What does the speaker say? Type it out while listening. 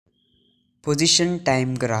Position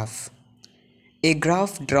time graph. A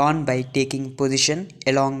graph drawn by taking position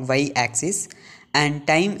along y-axis and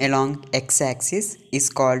time along x-axis is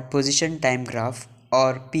called position time graph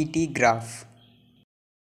or ptgraph.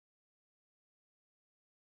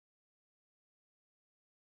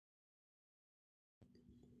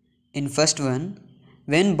 In first one,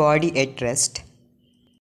 when body at rest,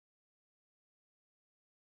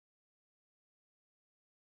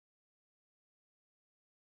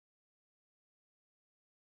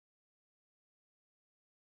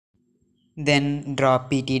 then draw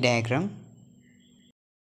PT diagram.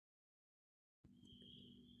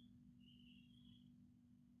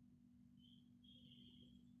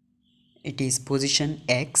 It is position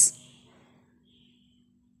X.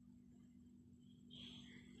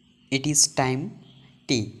 It is time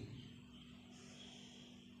T.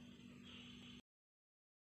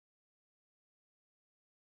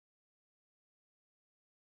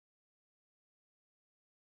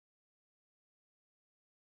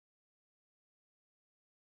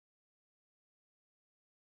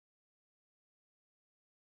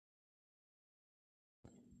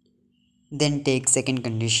 Then take second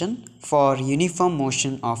condition for uniform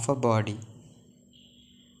motion of a body.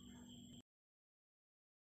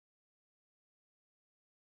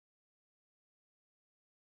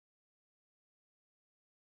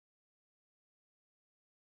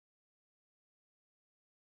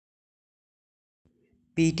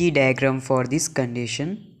 PT diagram for this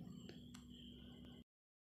condition.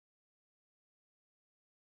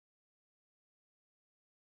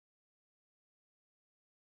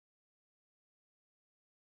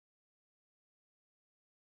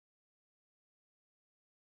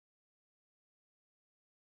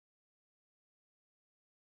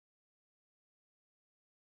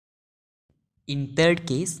 In third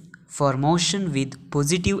case, for motion with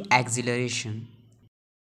positive acceleration.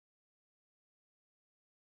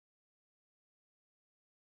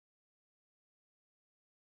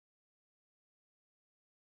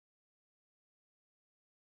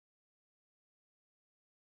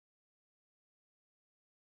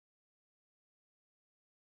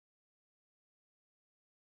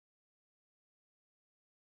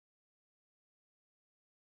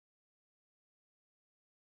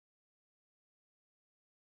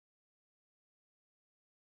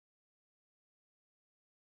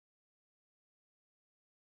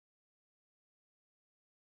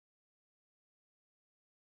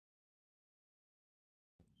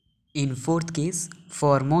 In fourth case,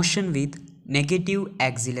 for motion with negative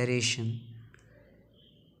acceleration.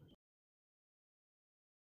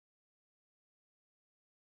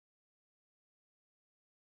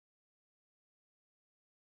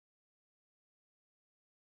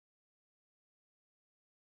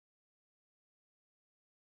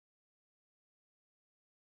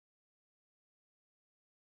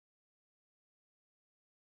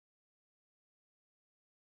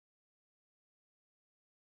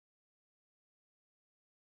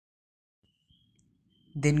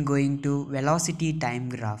 Then going to velocity time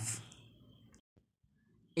graph.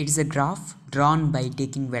 It is a graph drawn by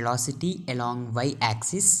taking velocity along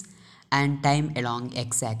y-axis and time along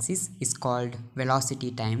x-axis is called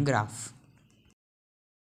velocity time graph.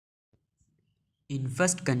 In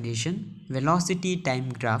first condition, velocity time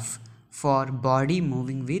graph for body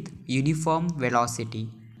moving with uniform velocity.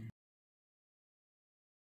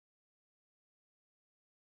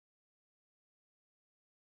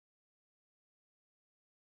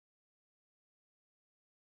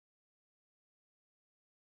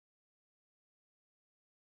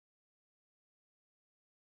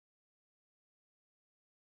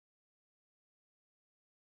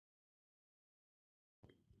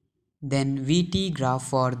 Then Vt graph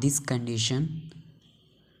for this condition.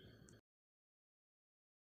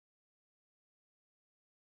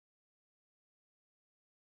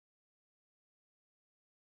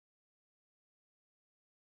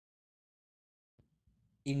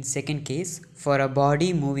 In second case, for a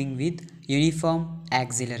body moving with uniform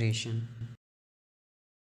acceleration.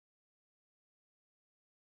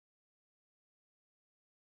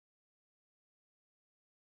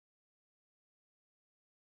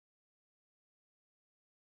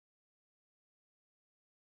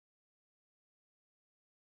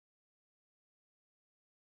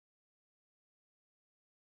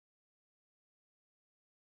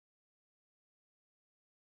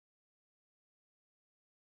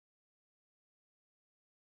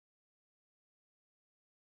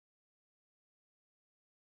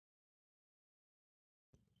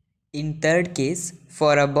 In third case,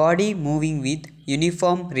 for a body moving with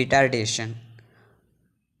uniform retardation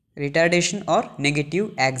or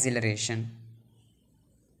negative acceleration.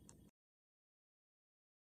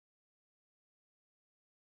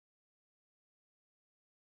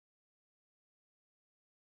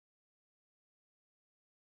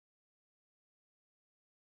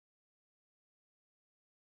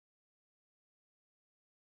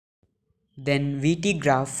 then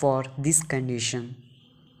vtgraph for this condition.